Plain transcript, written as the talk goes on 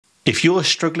If you're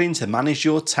struggling to manage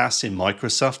your tasks in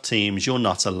Microsoft Teams, you're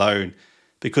not alone,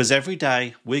 because every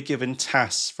day we're given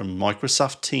tasks from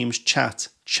Microsoft Teams chat,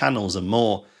 channels and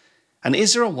more. And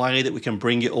is there a way that we can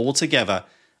bring it all together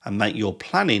and make your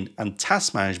planning and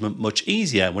task management much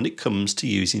easier when it comes to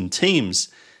using Teams?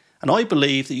 And I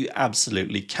believe that you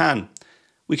absolutely can.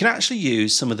 We can actually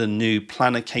use some of the new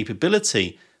planner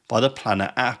capability by the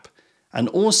Planner app and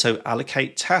also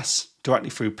allocate tasks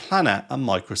directly through Planner and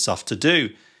Microsoft To Do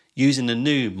using the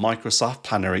new Microsoft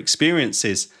Planner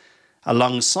experiences.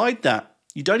 Alongside that,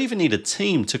 you don't even need a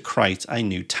team to create a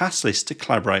new task list to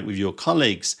collaborate with your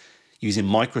colleagues. Using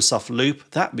Microsoft Loop,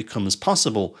 that becomes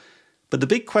possible. But the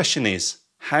big question is,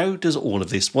 how does all of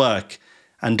this work?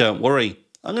 And don't worry,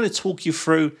 I'm going to talk you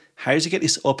through how to get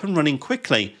this up and running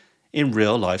quickly in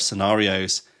real life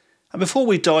scenarios. And before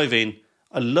we dive in,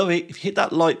 I'd love it if you hit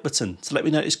that like button to let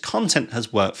me know this content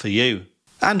has worked for you.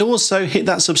 And also hit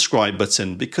that subscribe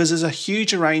button, because there's a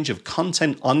huge range of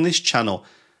content on this channel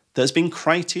that has been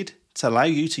created to allow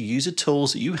you to use the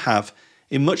tools that you have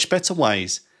in much better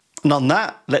ways. And on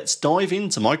that, let's dive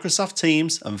into Microsoft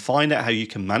Teams and find out how you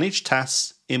can manage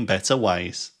tasks in better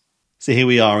ways. So here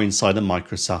we are inside of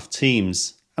Microsoft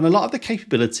Teams. And a lot of the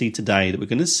capability today that we're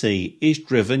going to see is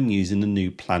driven using the new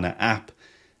Planner app.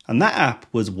 And that app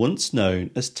was once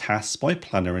known as Tasks by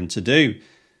Planner and To Do.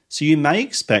 So you may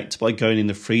expect by going in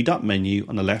the three-dot menu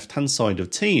on the left-hand side of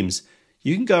Teams,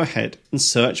 you can go ahead and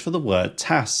search for the word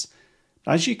tasks.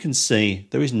 As you can see,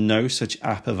 there is no such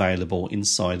app available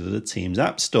inside of the Teams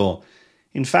App Store.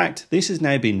 In fact, this has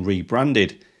now been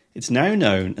rebranded. It's now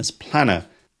known as Planner.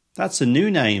 That's a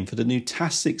new name for the new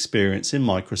tasks experience in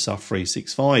Microsoft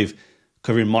 365,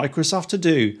 covering Microsoft To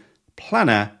Do,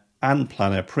 Planner and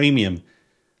Planner Premium.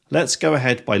 Let's go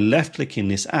ahead by left-clicking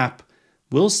this app.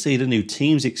 We'll see the new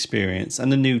Teams experience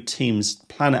and the new Teams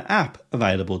Planner app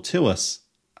available to us.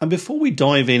 And before we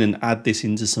dive in and add this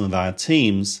into some of our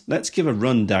teams, let's give a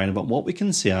rundown about what we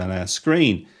can see on our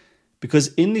screen.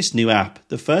 Because in this new app,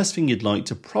 the first thing you'd like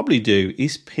to probably do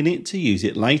is pin it to use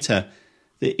it later.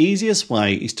 The easiest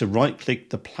way is to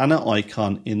right-click the Planner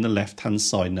icon in the left-hand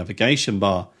side navigation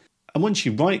bar. And once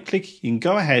you right-click, you can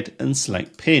go ahead and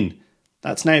select Pin.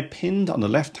 That's now pinned on the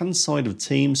left-hand side of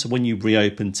Teams, so when you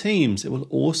reopen Teams, it will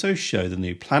also show the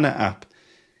new Planner app.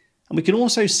 And we can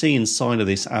also see inside of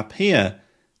this app here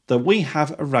that we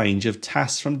have a range of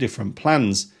tasks from different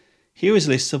plans. Here is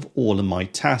a list of all of my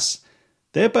tasks.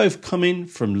 They're both coming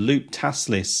from Loop task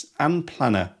lists and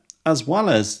Planner, as well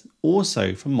as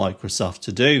also from Microsoft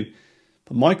To Do.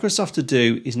 But Microsoft To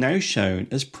Do is now shown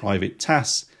as private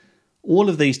tasks. All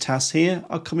of these tasks here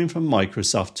are coming from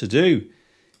Microsoft To Do.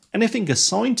 Anything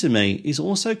assigned to me is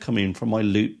also coming from my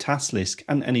Loop task list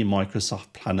and any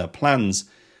Microsoft Planner plans.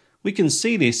 We can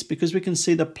see this because we can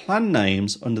see the plan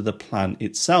names under the plan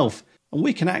itself, and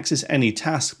we can access any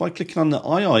task by clicking on the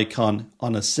eye icon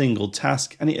on a single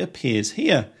task and it appears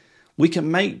here. We can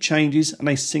make changes and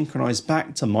they synchronize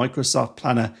back to Microsoft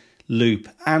Planner, Loop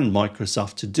and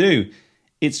Microsoft To Do.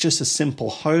 It's just a simple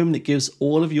home that gives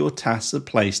all of your tasks a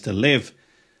place to live.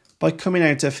 By coming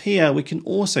out of here, we can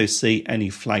also see any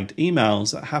flagged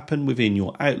emails that happen within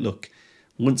your Outlook.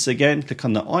 Once again, click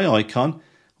on the eye icon.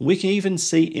 We can even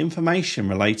see information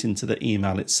relating to the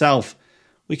email itself.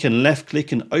 We can left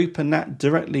click and open that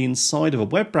directly inside of a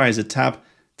web browser tab.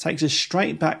 Takes us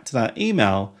straight back to that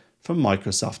email from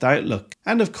Microsoft Outlook.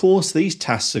 And of course, these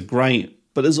tasks are great,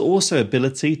 but there's also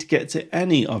ability to get to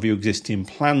any of your existing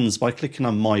plans. By clicking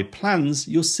on My Plans,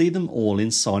 you'll see them all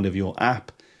inside of your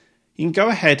app. You can go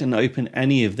ahead and open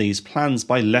any of these plans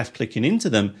by left clicking into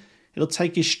them. It'll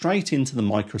take you straight into the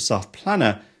Microsoft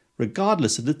Planner,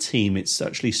 regardless of the team it's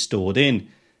actually stored in.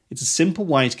 It's a simple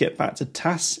way to get back to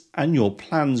tasks and your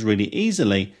plans really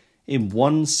easily in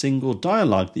one single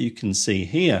dialog that you can see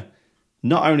here.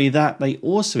 Not only that, they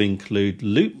also include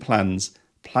Loop plans,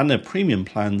 Planner Premium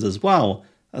plans, as well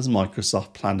as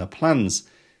Microsoft Planner plans.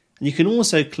 And you can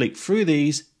also click through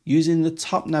these using the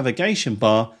top navigation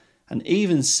bar and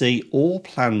even see all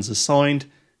plans assigned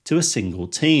to a single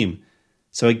team.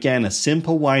 So again, a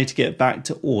simple way to get back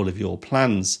to all of your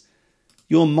plans.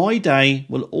 Your My Day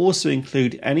will also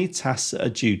include any tasks that are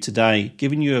due today,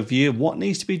 giving you a view of what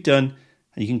needs to be done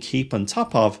and you can keep on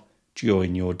top of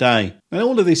during your day. Now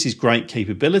all of this is great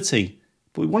capability,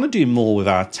 but we want to do more with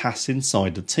our tasks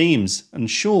inside the Teams,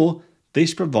 and sure,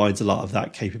 this provides a lot of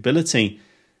that capability.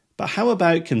 But how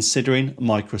about considering a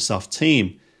Microsoft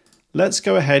team? Let's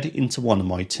go ahead into one of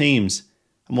my teams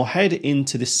and we'll head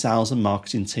into this sales and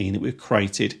marketing team that we've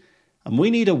created, and we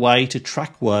need a way to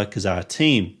track work as our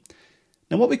team.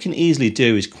 Now what we can easily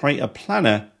do is create a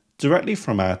planner directly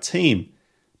from our team.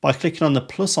 By clicking on the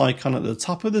plus icon at the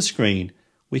top of the screen,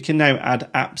 we can now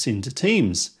add apps into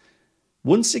Teams.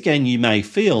 Once again, you may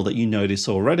feel that you know this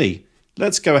already.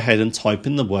 Let's go ahead and type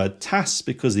in the word tasks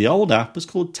because the old app was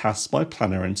called Tasks by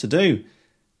Planner and To Do,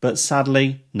 but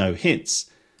sadly, no hits.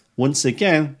 Once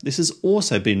again, this has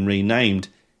also been renamed.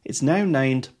 It's now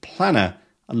named Planner,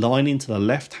 aligning to the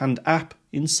left-hand app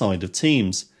inside of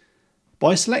Teams.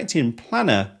 By selecting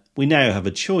Planner, we now have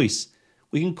a choice.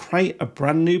 We can create a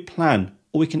brand new plan,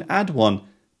 or we can add one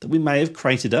that we may have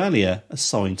created earlier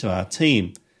assigned to our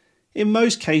team. In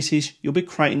most cases, you'll be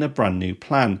creating a brand new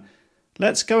plan.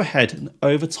 Let's go ahead and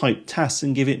overtype tasks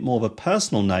and give it more of a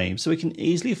personal name so we can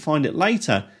easily find it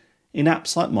later in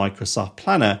apps like Microsoft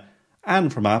Planner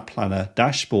and from our Planner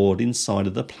dashboard inside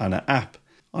of the Planner app.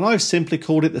 And I've simply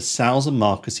called it the Sales and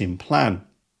Marketing Plan.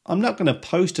 I'm not going to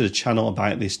post to the channel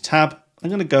about this tab. I'm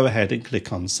going to go ahead and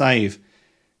click on Save.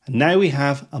 And now we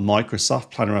have a Microsoft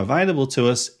Planner available to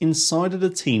us inside of the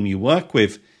team you work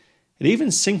with. It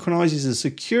even synchronizes the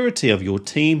security of your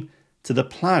team to the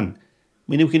plan,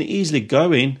 meaning we can easily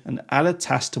go in and add a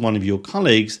task to one of your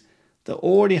colleagues that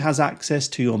already has access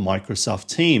to your Microsoft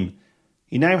team.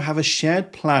 You now have a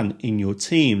shared plan in your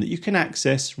team that you can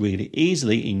access really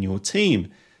easily in your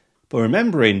team. But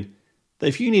remembering that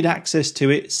if you need access to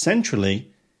it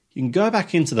centrally, you can go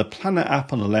back into the Planner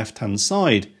app on the left-hand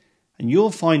side and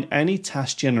you'll find any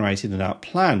task generated in that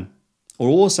plan. Or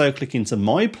also click into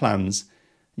My Plans.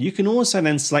 You can also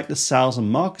then select the Sales and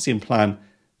Marketing Plan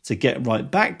to get right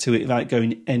back to it without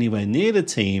going anywhere near the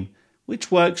team,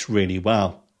 which works really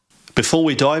well. Before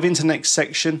we dive into the next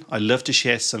section, I'd love to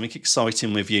share something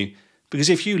exciting with you, because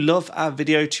if you love our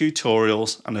video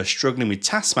tutorials and are struggling with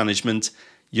task management,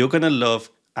 you're going to love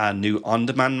our new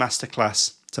on-demand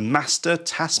masterclass to master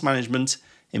task management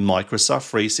in Microsoft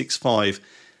 365,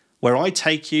 where I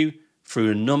take you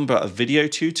through a number of video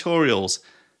tutorials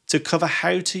to cover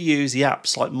how to use the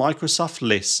apps like Microsoft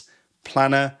Lists,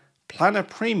 Planner, Planner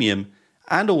Premium,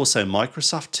 and also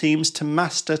Microsoft Teams to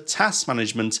master task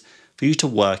management for you to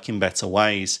work in better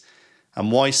ways.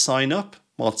 And why sign up?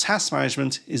 Well, task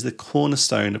management is the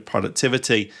cornerstone of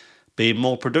productivity. Being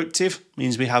more productive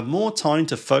means we have more time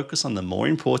to focus on the more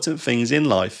important things in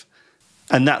life.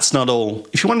 And that's not all.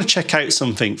 If you want to check out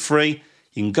something free,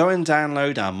 you can go and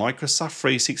download our Microsoft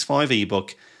 365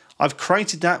 ebook. I've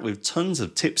created that with tons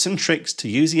of tips and tricks to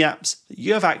use the apps that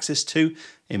you have access to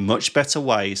in much better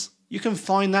ways. You can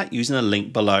find that using a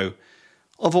link below.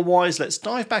 Otherwise, let's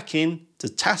dive back in to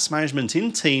task management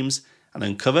in Teams and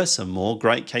uncover some more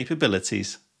great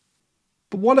capabilities.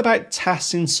 But what about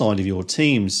tasks inside of your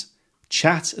Teams?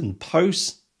 Chat and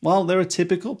posts, well, they're a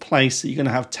typical place that you're going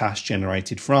to have tasks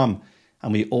generated from.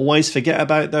 And we always forget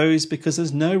about those because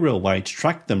there's no real way to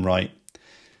track them right.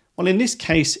 Well, in this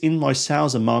case, in my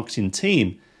sales and marketing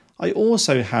team, I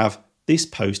also have this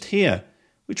post here,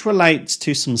 which relates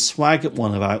to some swag at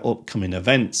one of our upcoming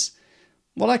events.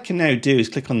 What I can now do is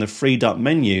click on the three-dot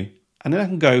menu, and then I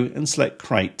can go and select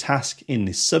Create Task in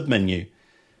this submenu.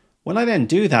 When I then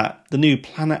do that, the new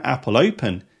Planner app will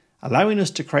open, allowing us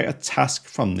to create a task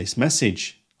from this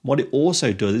message. What it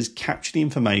also does is capture the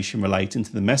information relating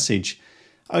to the message.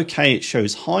 Okay, it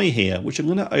shows hi here, which I'm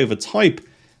going to overtype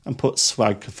and put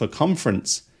swag for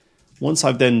conference. Once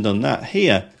I've then done that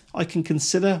here, I can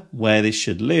consider where this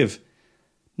should live.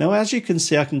 Now, as you can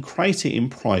see, I can create it in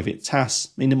private tasks,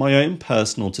 meaning my own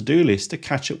personal to-do list to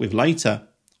catch up with later.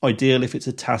 Ideal if it's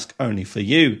a task only for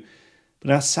you.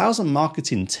 But our sales and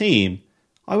marketing team,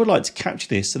 I would like to capture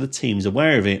this so the team's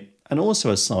aware of it and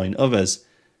also assign others.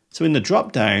 So in the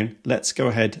drop down, let's go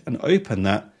ahead and open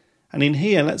that. And in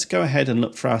here, let's go ahead and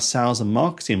look for our sales and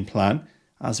marketing plan,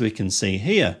 as we can see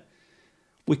here.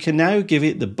 We can now give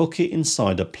it the bucket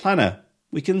inside a planner.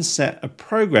 We can set a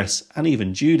progress and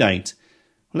even due date.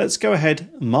 Let's go ahead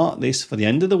and mark this for the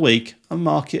end of the week and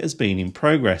mark it as being in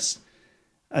progress.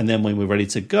 And then when we're ready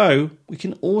to go, we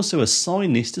can also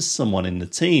assign this to someone in the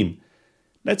team.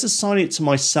 Let's assign it to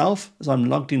myself as I'm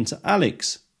logged into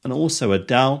Alex, and also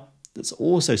Adele that's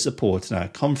also supporting our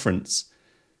conference.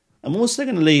 I'm also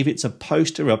going to leave it to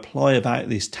post a reply about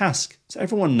this task so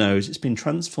everyone knows it's been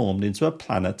transformed into a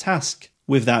planner task.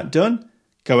 With that done,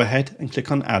 go ahead and click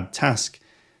on Add Task.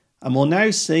 And we'll now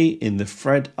see in the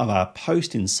thread of our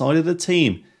post inside of the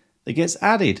team that gets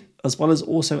added as well as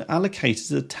also allocated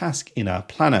to the task in our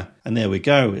planner. And there we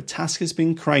go, a task has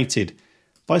been created.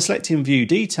 By selecting View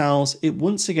Details, it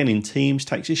once again in Teams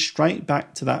takes you straight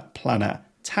back to that planner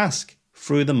task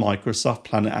through the Microsoft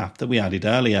Planner app that we added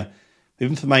earlier. With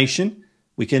information,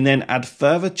 we can then add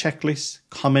further checklists,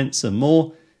 comments and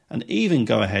more, and even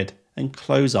go ahead and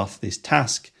close off this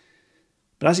task.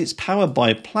 But as it's powered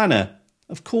by Planner,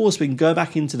 Of course, we can go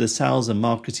back into the sales and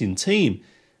marketing team,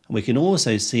 and we can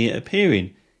also see it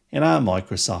appearing in our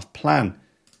Microsoft plan.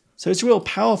 So it's a real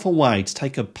powerful way to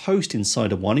take a post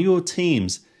inside of one of your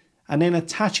teams and then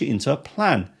attach it into a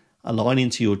plan, aligning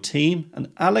to your team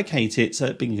and allocate it so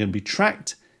it can be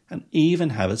tracked and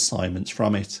even have assignments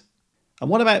from it. And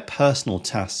what about personal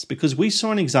tasks? Because we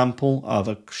saw an example of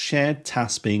a shared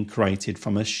task being created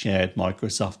from a shared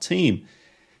Microsoft team.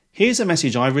 Here's a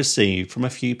message I received from a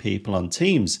few people on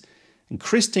Teams. And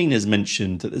Christine has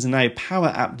mentioned that there's now Power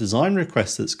App design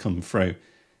request that's come through.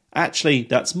 Actually,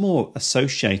 that's more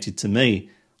associated to me.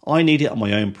 I need it on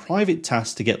my own private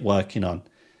task to get working on.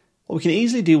 What we can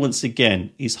easily do once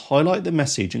again is highlight the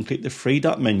message and click the three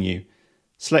dot menu.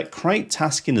 Select Create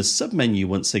Task in the submenu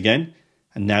once again,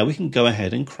 and now we can go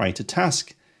ahead and create a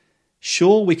task.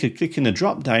 Sure, we could click in the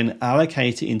drop down and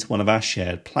allocate it into one of our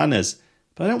shared planners,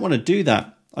 but I don't want to do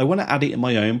that. I want to add it in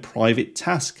my own private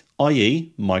task,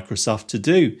 i.e. Microsoft To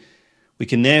Do. We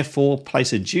can therefore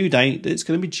place a due date that it's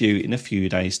going to be due in a few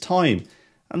days' time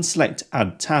and select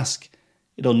Add Task.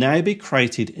 It'll now be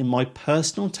created in my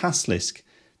personal task list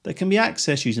that can be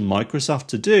accessed using Microsoft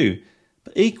To Do,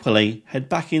 but equally head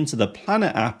back into the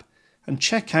Planner app and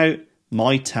check out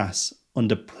My Tasks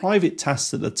under Private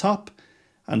Tasks at the top,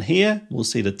 and here we'll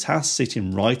see the task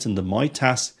sitting right under My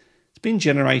Tasks. It's been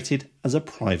generated as a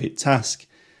private task.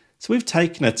 So we've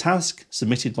taken a task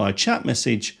submitted by a chat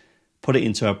message, put it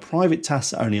into a private task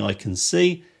that only I can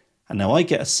see, and now I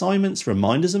get assignments,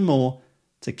 reminders and more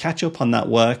to catch up on that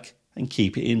work and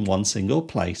keep it in one single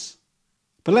place.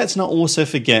 But let's not also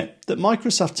forget that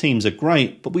Microsoft Teams are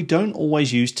great, but we don't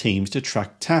always use Teams to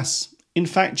track tasks. In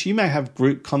fact, you may have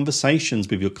group conversations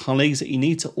with your colleagues that you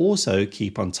need to also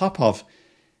keep on top of.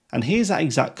 And here's that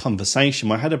exact conversation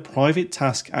where I had a private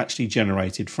task actually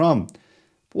generated from.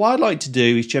 But what I'd like to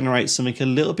do is generate something a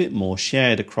little bit more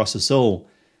shared across us all.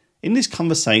 In this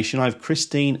conversation, I have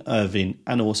Christine, Irvin,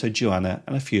 and also Joanna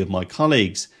and a few of my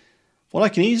colleagues. What I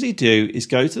can easily do is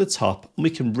go to the top and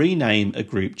we can rename a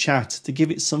group chat to give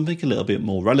it something a little bit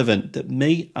more relevant that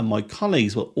me and my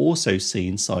colleagues will also see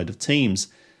inside of Teams.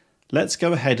 Let's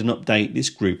go ahead and update this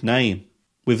group name.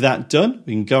 With that done,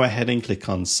 we can go ahead and click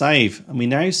on Save, and we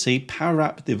now see Power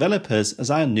App Developers as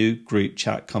our new group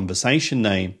chat conversation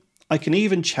name. I can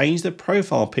even change the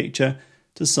profile picture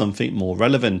to something more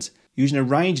relevant, using a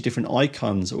range of different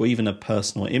icons or even a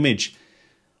personal image.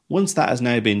 Once that has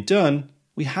now been done,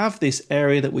 we have this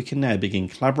area that we can now begin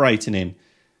collaborating in.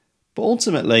 But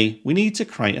ultimately, we need to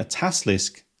create a task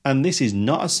list, and this is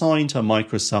not assigned to a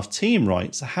Microsoft team,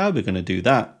 right? So how are we going to do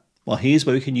that? Well, here's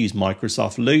where we can use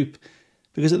Microsoft Loop,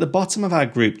 because at the bottom of our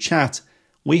group chat,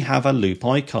 we have a loop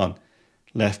icon.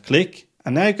 Left click,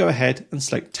 and now go ahead and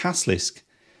select Task List.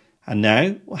 And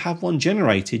now we'll have one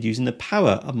generated using the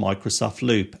power of Microsoft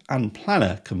Loop and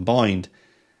Planner combined.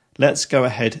 Let's go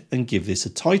ahead and give this a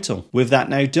title. With that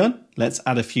now done, let's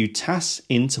add a few tasks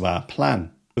into our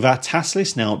plan. With our task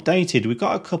list now updated, we've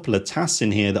got a couple of tasks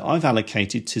in here that I've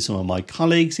allocated to some of my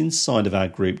colleagues inside of our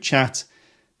group chat.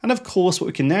 And of course, what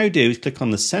we can now do is click on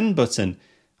the send button.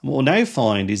 And what we'll now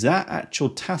find is that actual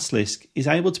task list is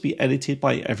able to be edited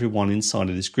by everyone inside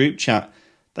of this group chat.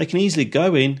 They can easily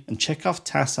go in and check off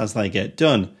tasks as they get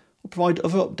done, or provide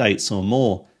other updates or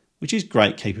more, which is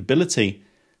great capability.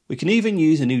 We can even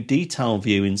use a new detail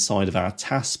view inside of our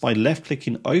tasks by left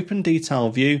clicking Open Detail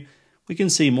View. We can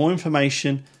see more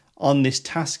information on this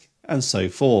task and so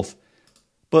forth.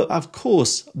 But of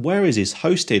course, where is this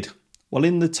hosted? Well,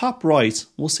 in the top right,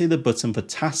 we'll see the button for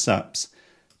Task Apps.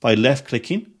 By left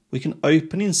clicking, we can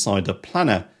open inside the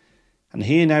Planner. And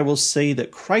here now we'll see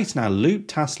that creating our loop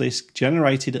task list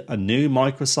generated a new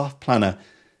Microsoft Planner,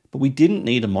 but we didn't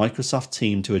need a Microsoft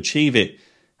team to achieve it.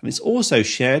 And it's also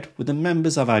shared with the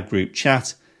members of our group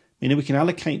chat, meaning we can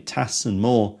allocate tasks and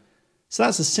more. So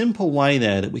that's a simple way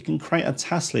there that we can create a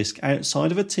task list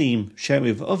outside of a team, share it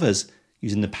with others,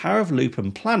 using the power of Loop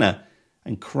and Planner,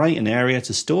 and create an area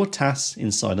to store tasks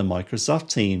inside of Microsoft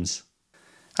Teams.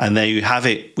 And there you have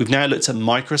it. We've now looked at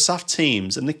Microsoft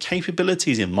Teams and the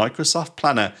capabilities in Microsoft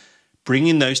Planner,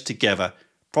 bringing those together,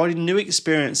 providing new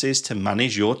experiences to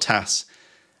manage your tasks.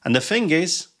 And the thing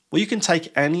is, well, you can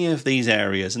take any of these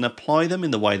areas and apply them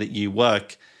in the way that you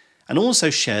work, and also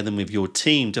share them with your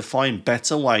team to find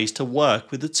better ways to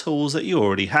work with the tools that you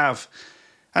already have.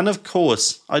 And of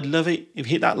course, I'd love it if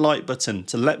you hit that like button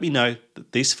to let me know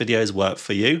that this video has worked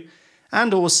for you.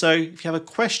 And also, if you have a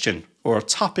question or a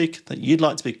topic that you'd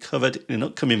like to be covered in an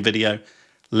upcoming video,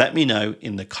 let me know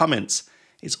in the comments.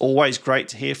 It's always great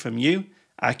to hear from you,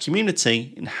 our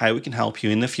community, and how we can help you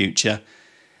in the future.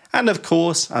 And of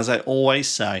course, as I always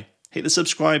say, hit the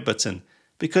subscribe button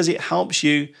because it helps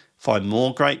you find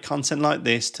more great content like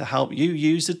this to help you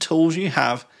use the tools you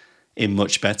have in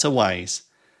much better ways.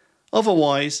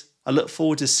 Otherwise, I look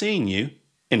forward to seeing you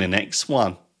in the next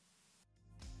one.